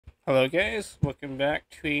Hello guys, welcome back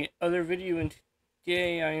to another video, and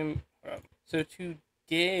today I am,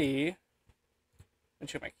 today,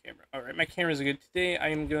 let's check my camera. Alright, my camera is good. Today I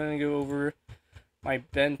am going to go over my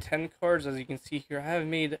Ben 10 cards. As you can see here, I have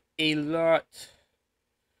made a lot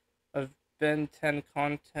of Ben 10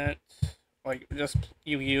 content, like just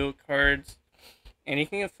Yu-Gi-Oh cards. And you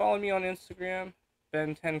can follow me on Instagram,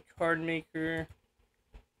 Ben 10 Card Maker.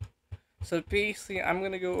 So basically, I'm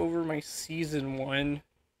going to go over my Season 1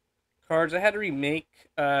 cards. I had to remake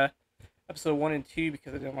episode 1 and 2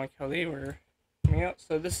 because I didn't like how they were coming out.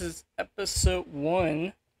 So this is episode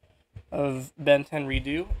 1 of Ben 10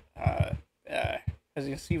 Redo. As you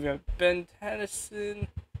can see, we have Ben Tennyson,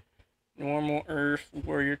 Normal Earth,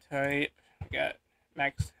 Warrior type. We got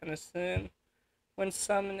Max Tennyson. When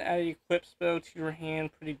summoned, add an Eclipse spell to your hand.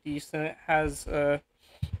 Pretty decent. It has a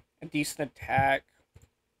decent attack.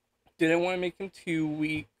 Didn't want to make him too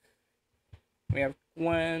weak. We have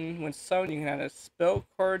Gwen. When summoned, you can add a spell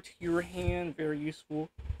card to your hand. Very useful.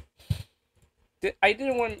 I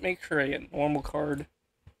didn't want to make her a normal card.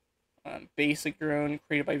 Basic drone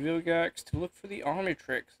created by Vilgax to look for the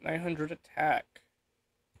Omnitrix. 900 attack.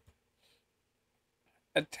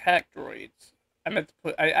 Attack droids. I meant to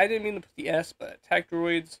put. I didn't mean to put the S, but attack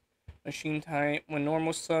droids. Machine type. When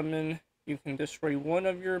normal summon, you can destroy one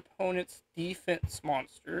of your opponent's defense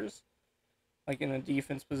monsters, like in a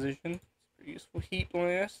defense position. Pretty useful. Heat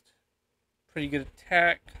blast, pretty good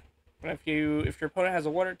attack. But if your opponent has a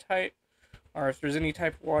water type, or if there's any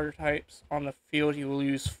type of water types on the field, he will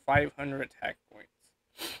lose 500 attack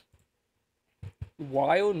points.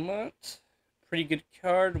 Wild Mutt, pretty good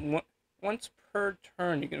card. Once per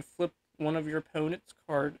turn, you can flip one of your opponent's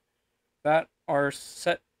card that are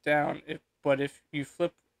set down. But if you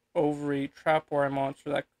flip over a trap or a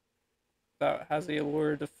monster that has a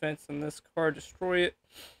lower defense than this card, destroy it.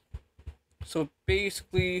 So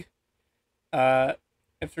basically,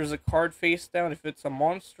 if there's a card face down, if it's a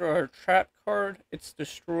monster or a trap card, it's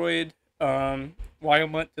destroyed. Wild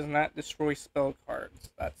Mutt does not destroy spell cards.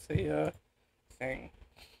 That's a thing.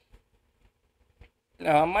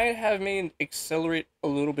 Now, I might have made Accelerate a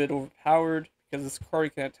little bit overpowered because this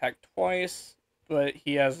card can attack twice, but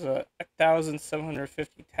he has a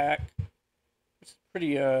 1,750 attack, which is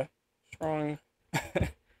pretty strong.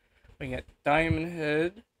 We got Diamond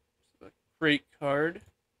Head. Great card.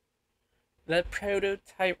 That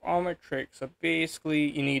prototype Omnitrix. So basically,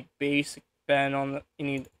 you need basic Ben on the. You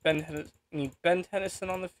need Ben Tennyson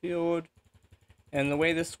on the field, and the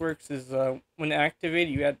way this works is when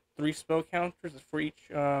activated, you add 3 spell counters for each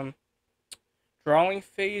drawing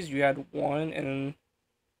phase. You add 1, and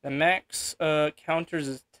the max counters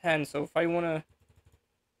is 10. So if I want to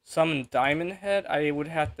summon Diamond Head, I would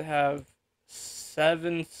have to have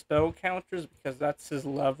 7 spell counters because that's his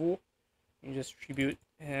level. You just tribute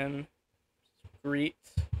him. Great.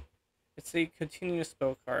 It's a continuous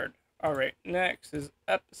spell card. Alright, next is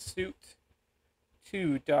episode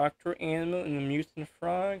 2, Dr. Animal and the Mutant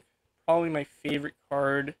Frog. Probably my favorite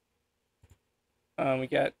card. We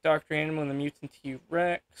got Dr. Animal and the Mutant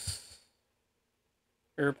T-Rex.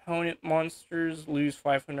 Your opponent monsters lose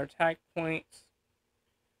 500 attack points.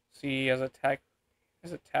 See, his attack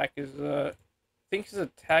is I think his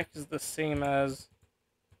attack is the same as,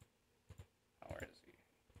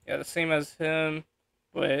 yeah, the same as him,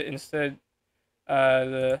 but instead,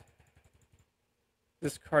 this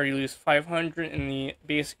card you lose 500, and the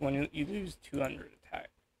basic one you lose 200 attack.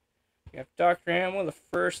 You have Dr. Animal, the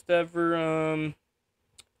first ever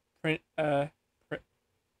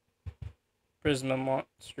Prisma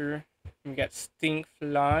monster. We got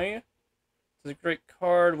Stinkfly. It's a great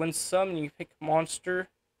card. When summoned, you pick a monster.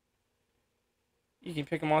 You can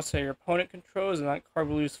pick a monster that your opponent controls, and that card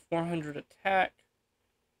will lose 400 attack.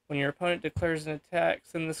 When your opponent declares an attack,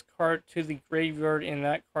 send this card to the graveyard, and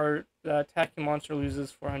that card, the attacking monster,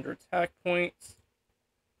 loses 400 attack points.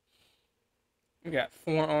 We got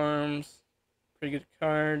Forearms, pretty good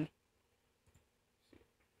card.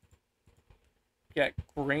 We got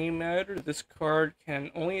Gray Matter. This card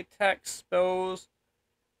can only attack spells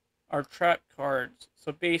or trap cards.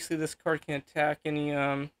 So basically, this card can attack any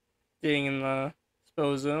thing in the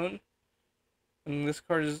spell zone. And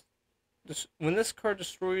when this card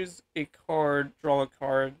destroys a card, draw a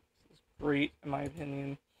card. This is great, in my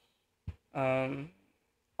opinion.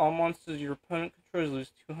 All monsters your opponent controls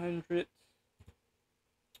lose 200.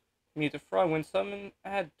 Meet the Frog. When summoned,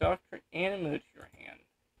 add Dr. Animal to your hand.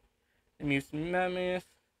 The Mutant Mammoth.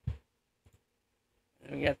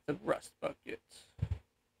 And we got the Rust Bucket.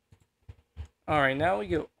 Alright, now we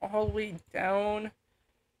go all the way down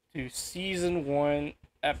to Season 1,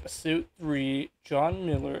 Episode 3, John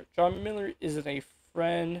Miller. John Miller is a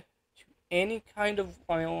friend any kind of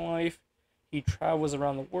wildlife. He travels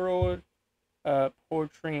around the world,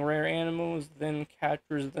 poaching rare animals, then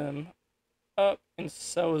captures them up and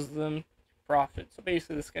sells them for profit. So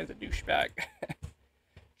basically, this guy's a douchebag.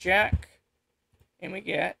 Jack, and we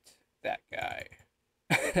get that guy.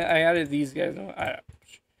 I added these guys.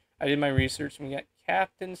 I did my research, and we got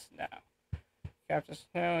Captain Snow. Captain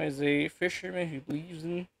Snow is a fisherman who believes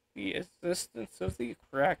in the existence of the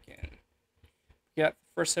Kraken. We got the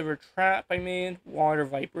first ever trap I made. Water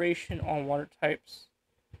vibration. All water types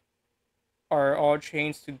are all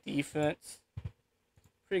changed to defense.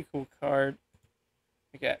 Pretty cool card.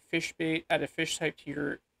 We got fish bait. Add a fish type to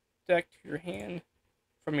your deck to your hand.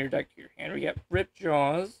 From your deck to your hand. We got Rip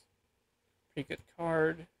Jaws. Pretty good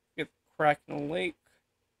card. We got Kraken Lake.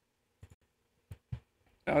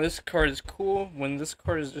 Now this card is cool. When this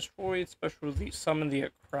card is destroyed, special summon the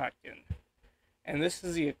Kraken. And this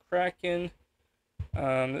is the Kraken.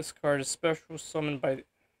 This card is special summoned by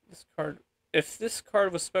this card. If this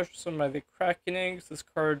card was special summoned by the Kraken eggs, this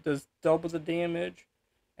card does double the damage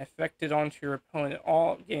affected onto your opponent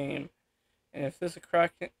all game. And if this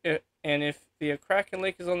Kraken, if the Kraken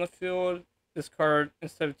Lake is on the field, this card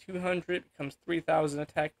instead of 200 becomes 3,000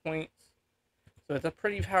 attack points. So it's a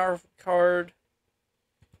pretty powerful card.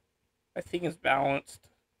 I think it's balanced.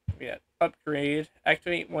 We got upgrade.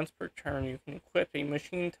 Activate once per turn. You can equip a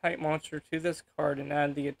machine type monster to this card and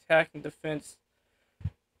add the attack and defense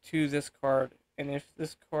to this card. And if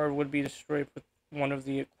this card would be destroyed, put one of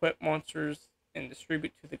the equipped monsters and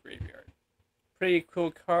distribute to the graveyard. Pretty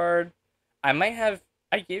cool card. I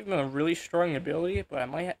gave him a really strong ability, but I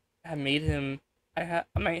might have made him. I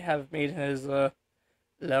might have made his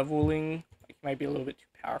leveling. Like, he might be a little bit too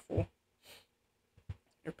powerful.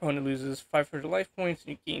 Your opponent loses 500 life points,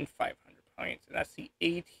 and you gain 500 points. And that's the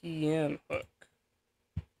ATM hook.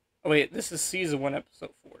 Oh wait, this is season 1,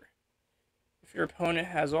 episode 4. If your opponent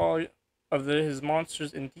has all of his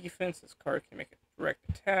monsters in defense, this card can make a direct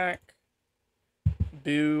attack.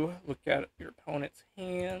 Boo. Look at your opponent's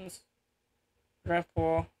hands.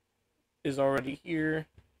 Grandpa is already here.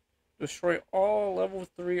 Destroy all level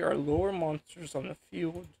 3 or lower monsters on the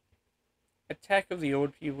field. Attack of the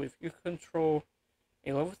old people. If you control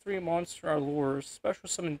a level 3 monster or lower, special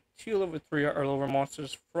summon 2 level 3 or lower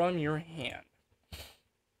monsters from your hand.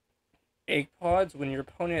 Egg pods. When your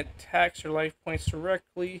opponent attacks your life points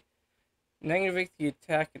directly, negativate the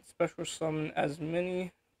attack and special summon as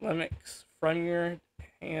many Lemmics from your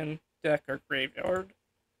hand, deck, or graveyard.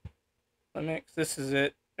 Lemmics, this is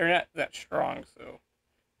it. They're not that strong, so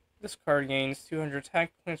this card gains 200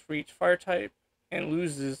 attack points for each fire type and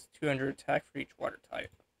loses 200 attack for each water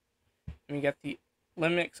type. And we got the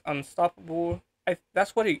Lemmics Unstoppable. I'm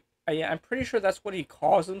pretty sure that's what he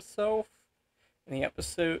calls himself in the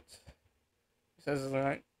episode. He says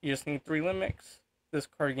you just need 3 Lemmics. This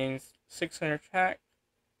card gains 600 attack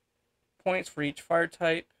points for each fire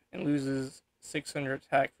type and loses 600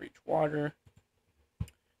 attack for each water.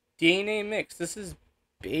 DNA Mix. This is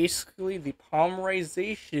basically the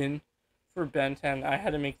polymerization for Ben 10. I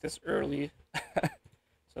had to make this early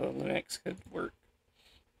so the mix could work.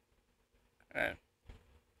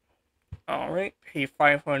 Alright, pay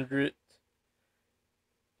 500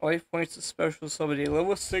 life points to special summon a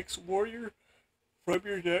level 6 warrior from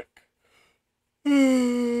your deck.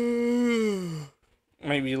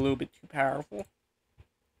 Maybe a little bit too powerful.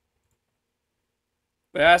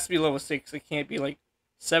 But it has to be level 6. It can't be like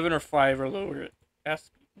 7 or 5 or lower. It has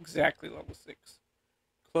to be exactly level 6.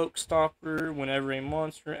 Cloak Stopper. Whenever a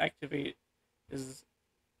monster activated is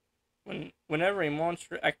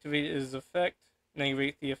effect,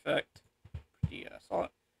 negate the effect. Pretty solid.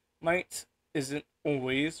 Might isn't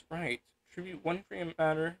always right. Tribute 1 free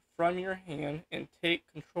matter from your hand and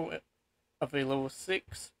take control of a level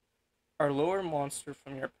 6 or lower monster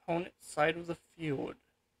from your opponent's side of the field.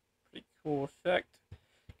 Pretty cool effect.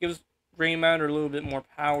 Gives gray matter a little bit more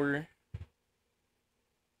power.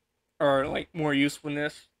 Or like more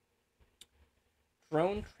usefulness.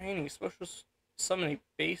 Drone training. Special summon a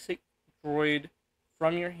basic droid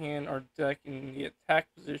from your hand or deck in the attack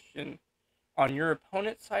position on your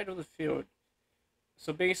opponent's side of the field.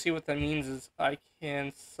 So basically what that means is I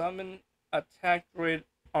can summon attack droid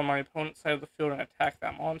on my opponent's side of the field and attack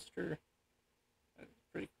that monster. That's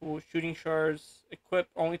pretty cool. Shooting shards. Equip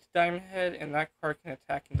only to Diamond Head, and that card can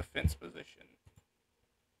attack in defense position.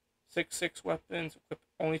 6/6 weapons. Equip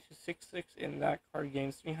only to 6/6, and that card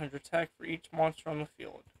gains 300 attack for each monster on the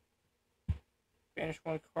field. Banish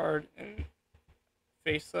 1 card and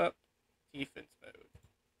face up defense mode.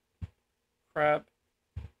 Crab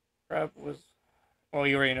was, well,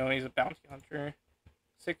 you already know he's a bounty hunter.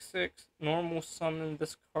 6/6. Normal summon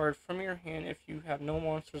this card from your hand if you have no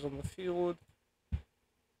monsters on the field.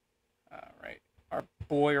 Alright. Our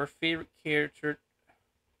boy, our favorite character.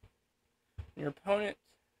 Your opponent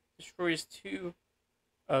destroys 2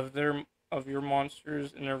 of your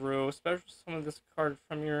monsters in a row. Special summon this card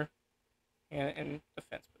from your hand in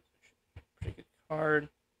defense position. Pretty good card.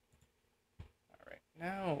 Alright,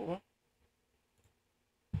 now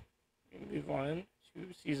we move on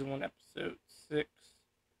to Season 1, Episode 6.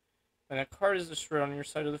 When a card is destroyed on your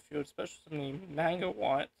side of the field, special summon a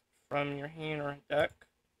Megawatt from your hand or deck.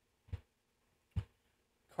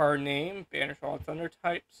 Card name, banish all thunder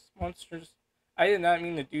types, monsters. I did not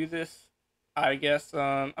mean to do this. I guess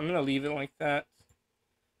I'm gonna leave it like that.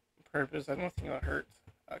 On purpose, I don't think it'll hurt.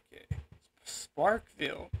 Okay.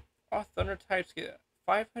 Sparkville. All thunder types get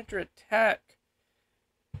 500 attack.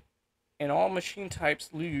 And all machine types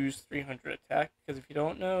lose 300 attack. Because if you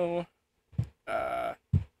don't know, I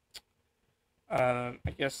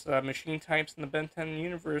guess machine types in the Ben 10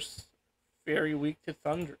 universe very weak to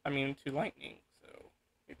thunder. To lightning. So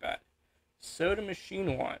pretty bad. Soda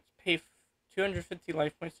Machine Wants. Pay 250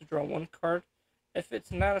 life points to draw 1 card. If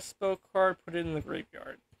it's not a spell card, put it in the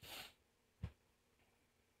graveyard.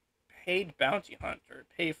 Paid Bounty Hunter.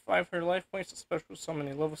 Pay 500 life points to special summon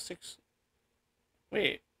a level 6.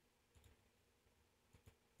 Wait.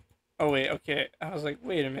 Oh, wait, okay. I was like,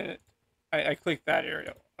 wait a minute. I clicked that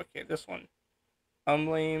area. Okay, this one.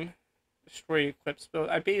 Lame. Destroy equip spell.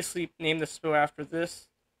 I basically named the spell after this.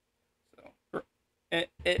 So,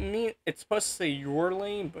 it's supposed to say your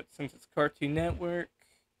lane, but since it's Cartoon Network,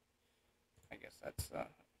 I guess that's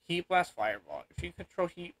Heat Blast Fireball. If you control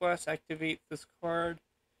Heat Blast, activate this card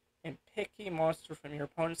and pick a monster from your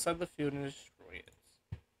opponent's side of the field and destroy it.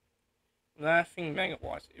 Laughing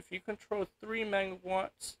Megawatts. If you control 3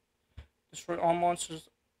 Megawatts, destroy all monsters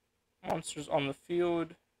on the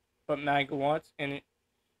field but Megawatts, and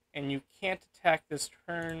you can't attack this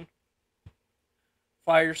turn.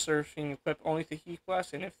 Fire Surfing, equip only to Heat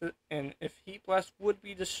Blast, and if Heat Blast would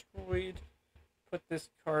be destroyed, put this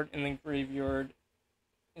card in the graveyard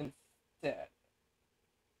instead.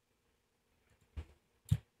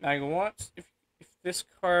 Megawatts. If this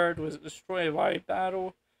card was destroyed by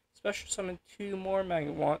battle, special summon 2 more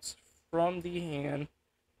Megawatts from the hand,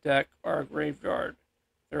 deck, or graveyard.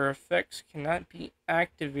 Their effects cannot be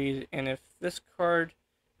activated, and if this card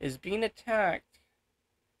is being attacked,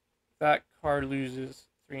 that card loses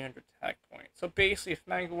 300 attack points. So basically, if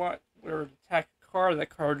Megawatt were to attack a card, that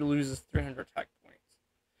card loses 300 attack points.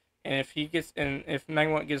 And if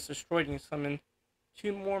Megawatt gets destroyed, you can summon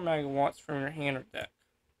 2 more Megawatts from your hand or deck,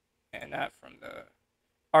 and that from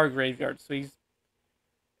our graveyard. So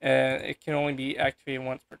it can only be activated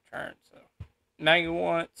once per turn. So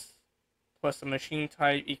Megawatts plus a machine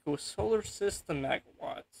type equals solar system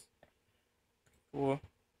Megawatts. Cool.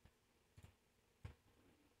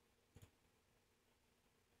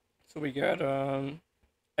 So we got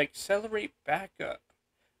accelerate backup.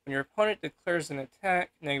 When your opponent declares an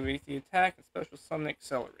attack, negate the attack and special summon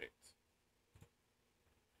accelerates.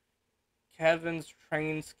 Kevin's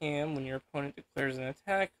train scam. When your opponent declares an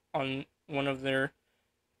attack on one of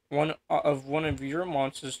your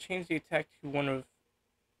monsters, change the attack to one of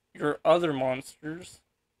your other monsters.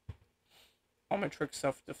 Omnitrix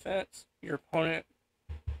self-defense.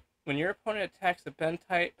 When your opponent attacks the Ben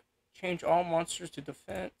type, change all monsters to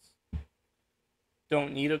defense.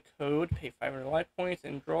 Don't need a code, pay 500 life points,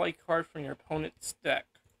 and draw a card from your opponent's deck.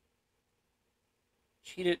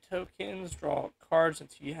 Cheated tokens, draw cards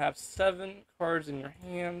until you have 7 cards in your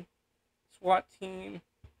hand. SWAT team,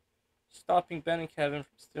 stopping Ben and Kevin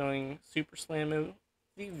from stealing Super Slammo,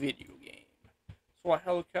 the video game. SWAT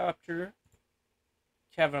helicopter,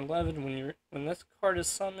 Kevin 11. When this card is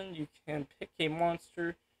summoned, you can pick a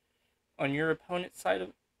monster on your opponent's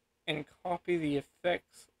side and copy the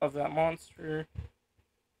effects of that monster.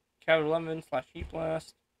 Kevin 11 / Heat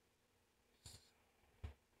Blast.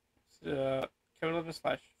 Kevin 11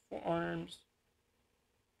 / Forearms.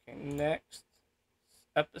 Okay, next.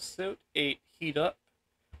 Episode 8, Heat Up.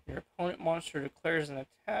 Your opponent monster declares an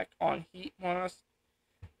attack on Heat Blast.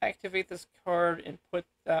 Activate this card and put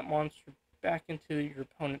that monster back into your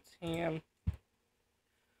opponent's hand.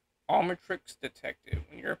 Omnitrix Detective.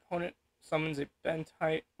 When your opponent summons a Ben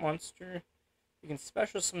type monster, you can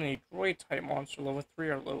special summon a droid type monster level 3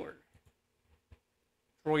 or lower.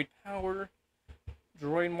 Droid power.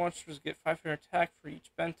 Droid monsters get 500 attack for each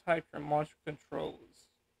Ben type your monster controls.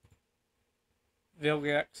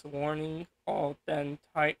 Vilgax warning. All Ben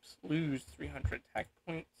types lose 300 attack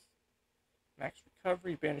points. Max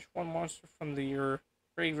recovery. Banish 1 monster from your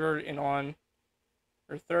graveyard and on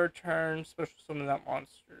For third turn, special summon that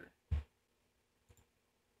monster.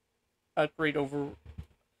 Upgrade override.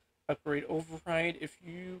 If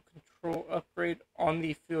you control upgrade on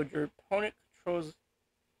the field, your opponent controls.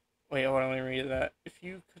 Wait, hold on, let me read that. If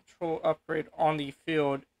you control upgrade on the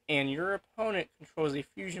field and your opponent controls a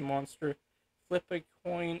fusion monster, flip a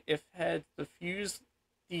coin. If heads, defuse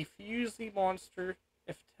the monster.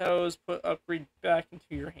 If tails, put upgrade back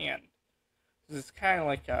into your hand. This is kind of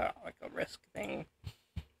like a risk thing.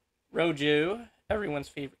 Rojo, everyone's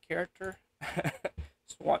favorite character.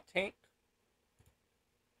 SWAT tank.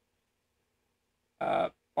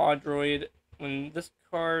 Bawdroid. When this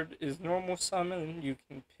card is normal summon, you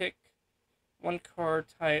can pick one card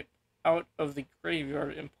type out of the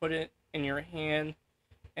graveyard and put it in your hand.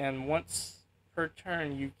 And once per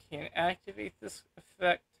turn, you can activate this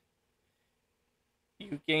effect.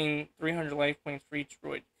 You gain 300 life points for each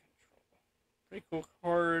droid control. Pretty cool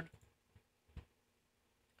card.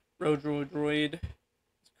 Rojo Droid.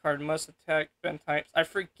 This card must attack bend types. I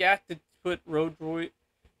forgot to put Rojo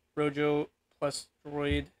plus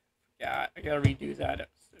Droid. Yeah, I gotta redo that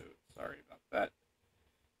episode. Sorry about that.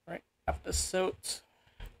 Alright, episode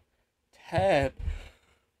 10.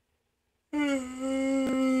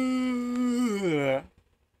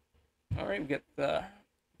 Alright, we get the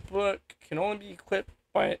book. Can only be equipped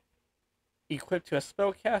to a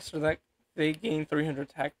spellcaster that they gain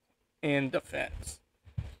 300 attack and defense.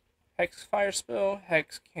 Hex fire spell.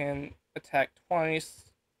 Hex can attack twice.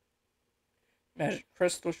 Magic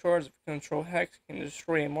crystal shards. If you control Hex, can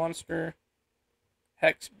destroy a monster.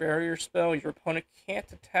 Hex barrier spell. Your opponent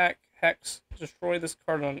can't attack Hex. Destroy this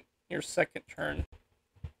card on your second turn.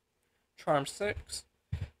 Charm 6.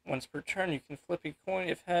 Once per turn, you can flip a coin.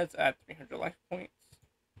 If heads, add 300 life points.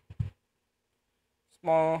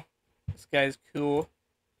 Small. This guy's cool.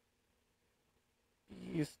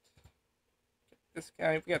 Beast. This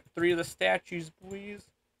guy. We got 3 of the statues, boys.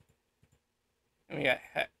 And we got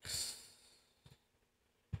Hex.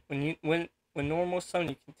 When normal summon,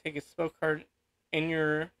 you can take a spell card in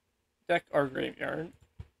your deck or graveyard.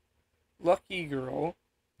 Lucky Girl.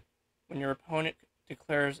 When your opponent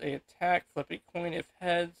declares a attack, flip a coin. If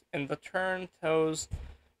heads, and the turn tells,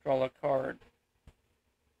 draw a card.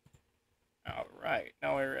 Alright,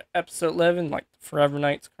 now we're at episode 11, like the Forever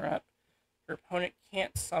Knights crap. Your opponent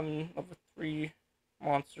can't summon level 3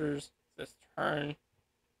 monsters this turn.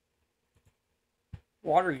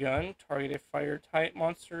 Water Gun, target a fire type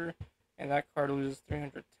monster, and that card loses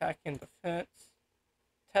 300 attack and defense.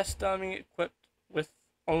 Test Dummy, equipped with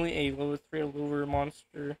only a level 3 or lower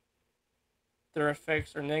monster. Their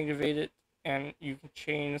effects are negated, and you can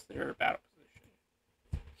change their battle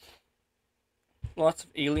position. Lots of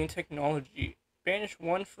alien technology. Banish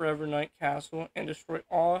 1 Forever Knight Castle and destroy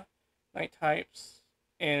all Knight types.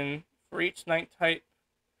 And for each Knight type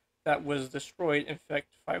that was destroyed,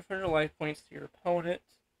 inflict 500 life points to your opponent.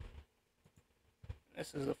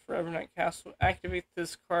 This is a Forever Knight Castle. Activate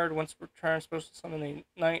this card once per turn. Supposed to summon a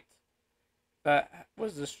Knight that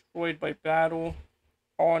was destroyed by battle.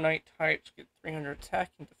 All Knight types get 300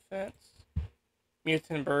 attack and defense.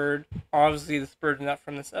 Mutant Bird. Obviously, this bird is not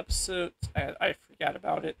from this episode. I forgot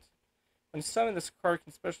about it. When summoned, this card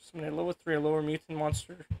can special summon a level 3 or lower mutant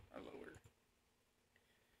monster. Or lower.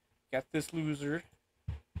 Got this loser.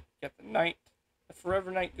 Got the Knight. The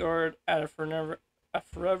Forever Knight Guard. Add a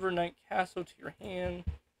Forever Knight Castle to your hand.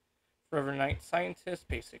 Forever Knight Scientist.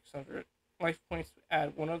 Pay 600 life points to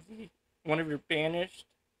add one of your banished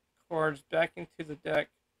cards back into the deck.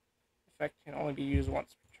 Effect can only be used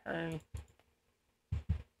once per turn.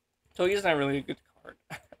 So he's not really a good card.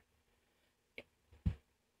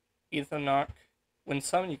 Ethanok. When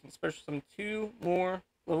summoned, you can special summon 2 more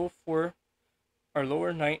level 4 or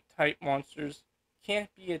lower Knight type monsters. Can't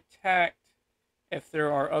be attacked if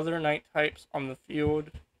there are other Knight types on the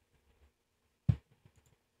field.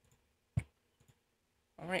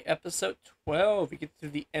 Alright, episode 12. We get to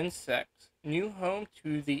the insects. New home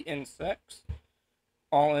to the insects.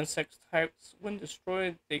 All insect types, when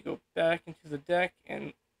destroyed, they go back into the deck,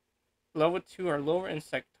 and level 2 or lower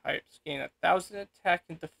insect types gain 1,000 attack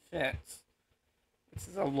and defense. This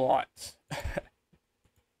is a lot.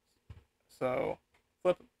 So,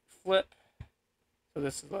 flip. So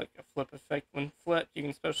this is like a flip effect. When flipped, you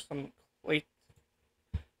can special summon plate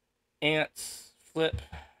ants. Flip.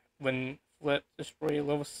 When flipped, destroy a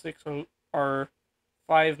level 6 or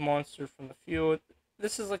 5 monster from the field.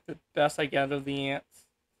 This is like the best I get of the ants.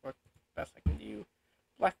 Like the best I can do.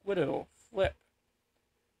 Black Widow. Flip.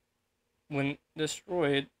 When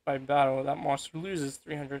destroyed by battle, that monster loses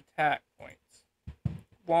 300 attack points.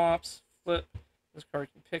 Wops. Flip. This card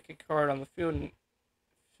can pick a card on the field and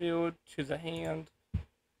to the hand.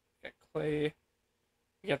 Clay.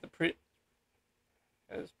 You got the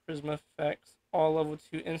Prisma effects. All level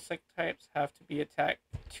 2 insect types have to be attacked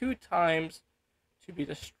 2 times to be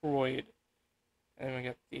destroyed. And then we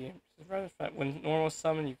got the rather effect. When normal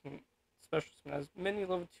summon, you can special summon as many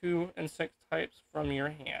level 2 insect types from your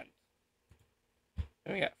hand.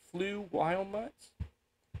 Then we got Flu Wild Mutts.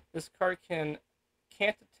 This card can't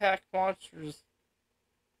attack monsters.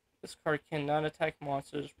 This card cannot attack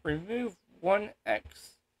monsters. Remove 1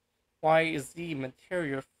 X, Y, Z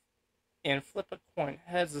material and flip a coin.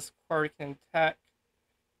 Heads, this card can attack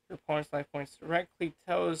your opponent's life points directly.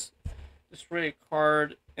 Tails, destroy a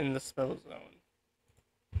card in the spell zone.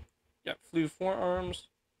 You got Flu Forearms.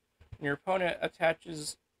 When your opponent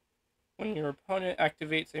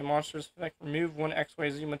activates a monster's effect, remove 1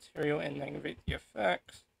 XYZ material and negate the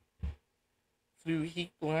effects. Flu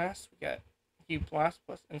Heat Blast. We got Heat Blast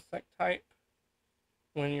plus Insect type.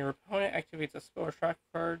 When your opponent activates a spell or trap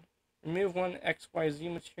card, remove 1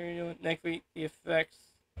 XYZ material and negate the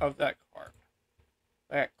effects of that card.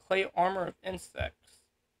 We got Clay Armor of Insects.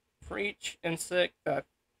 For each insect that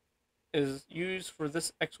is used for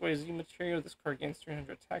this XYZ material, this card gains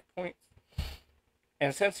 300 attack points.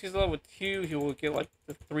 And since he's level 2, he will get like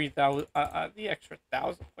the 3,000, the extra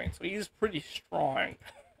 1,000 points. So he's pretty strong.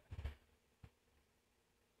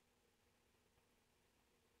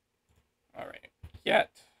 Alright, yet.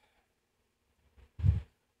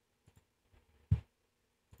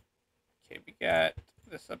 Okay, we got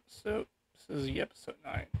this episode. This is the episode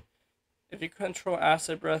 9. If you control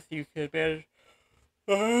Acid Breath, you can manage.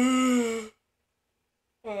 If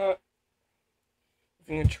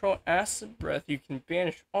you control Acid Breath, you can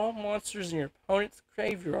banish all monsters in your opponent's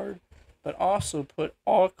graveyard, but also put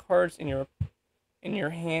all cards in your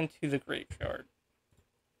hand to the graveyard.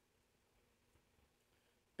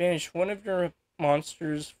 Banish one of your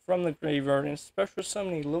monsters from the graveyard and special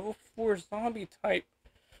summon a level 4 zombie type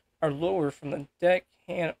or lower from the deck,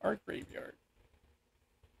 hand, or graveyard.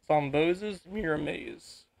 Zombozo's Mirror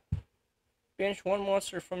Maze. Banish one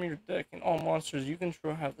monster from your deck, and all monsters you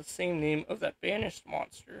control have the same name of that banished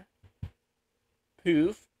monster.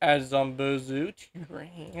 Poof. Add Zombozo to your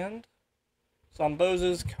hand.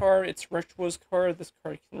 Zombozo's card, it's Ritual's card. This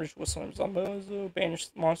card can Ritual summon Zombozo. Banish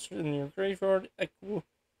the monster in your graveyard equal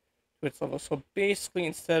to its level. So basically,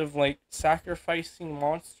 instead of like sacrificing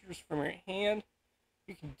monsters from your hand,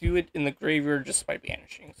 you can do it in the graveyard just by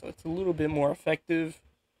banishing. So it's a little bit more effective.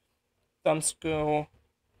 Thumbskull.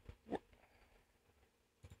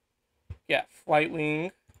 Yeah,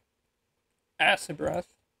 Flightwing, Acid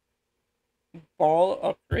Breath, Ball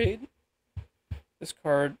Upgrade. This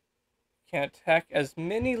card can attack as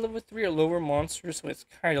many level 3 or lower monsters, so it's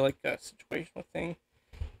kind of like a situational thing.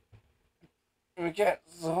 And we got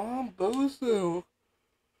Zombozo.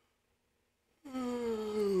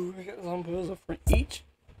 We got Zombozo for each.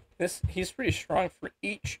 He's pretty strong. For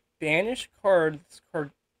each banished card, this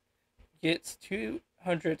card gets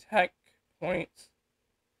 200 attack points.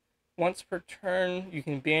 Once per turn, you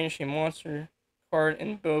can banish a monster card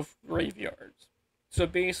in both graveyards. So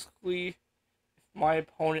basically, if my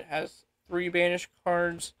opponent has 3 banished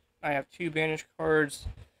cards, I have 2 banished cards,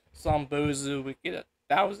 Zombozo would get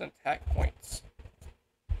 1,000 attack points.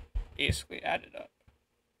 Basically added up.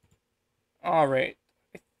 Alright.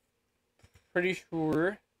 Pretty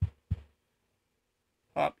sure.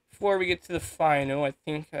 Before we get to the final, I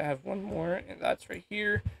think I have one more, and that's right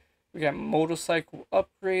here. We got Motorcycle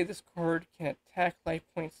Upgrade. This card can attack life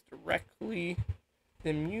points directly.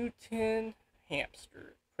 The Mutant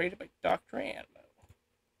Hamster, created by Dr. Animo.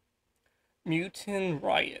 Mutant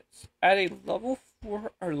Riots. Add a level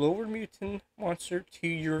 4 or lower mutant monster to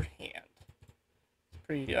your hand. It's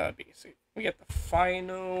pretty basic. We got the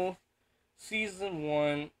final Season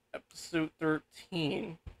 1, Episode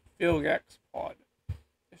 13, Vilgax Pod.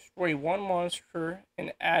 Destroy one monster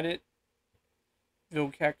and add it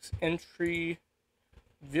Vilgax entry.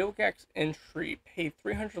 Vilgax entry. Pay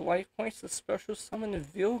 300 life points to special summon a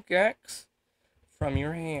Vilgax from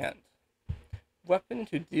your hand. Weapon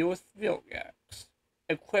to deal with Vilgax.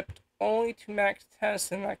 Equipped only to max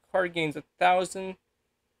test, and that card gains 1,000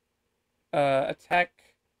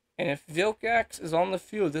 attack. And if Vilgax is on the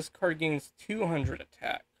field, this card gains 200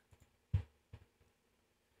 attack.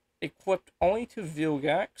 Equipped only to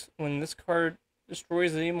Vilgax. When this card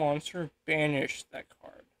destroys a monster, banish that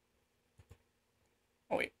card.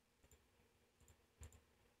 Oh, wait.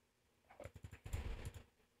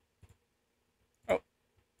 Oh.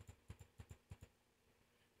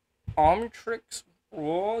 Omnitrix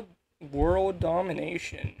World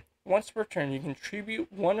Domination. Once per turn, you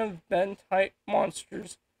contribute one of Ben-type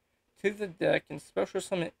monsters to the deck and special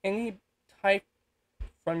summon any type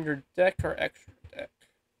from your deck or extra deck.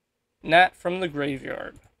 Not from the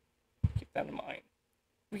graveyard. Keep that in mind.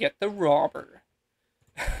 We get the Robber.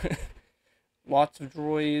 Lots of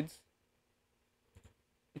droids.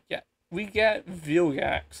 We get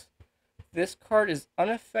Vilgax. This card is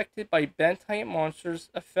unaffected by bend-type monsters,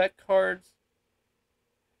 effect cards,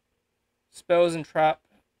 spells, and trap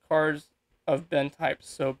cards of bend types.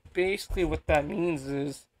 So basically what that means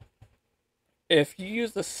is if you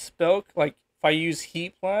use the spell, like if I use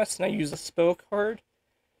Heat Blast and I use a spell card,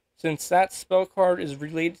 since that spell card is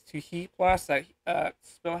related to Heat Blast, that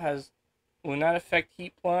spell will not affect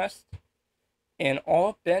Heat Blast, and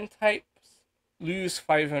all bend types lose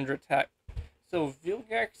 500 attack. So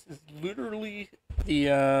Vilgax is literally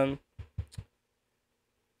the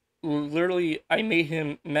I made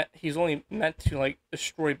him he's only meant to like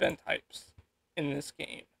destroy bend types in this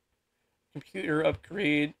game. Computer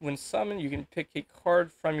upgrade. When summoned, you can pick a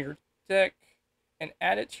card from your deck and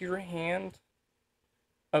add it to your hand.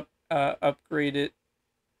 Upgrade it.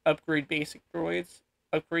 Upgrade basic droids.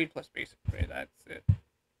 Upgrade plus basic droid. That's it.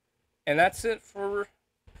 And that's it for.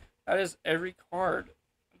 That is every card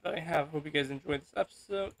that I have. Hope you guys enjoyed this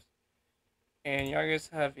episode. And y'all guys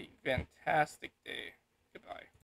have a fantastic day.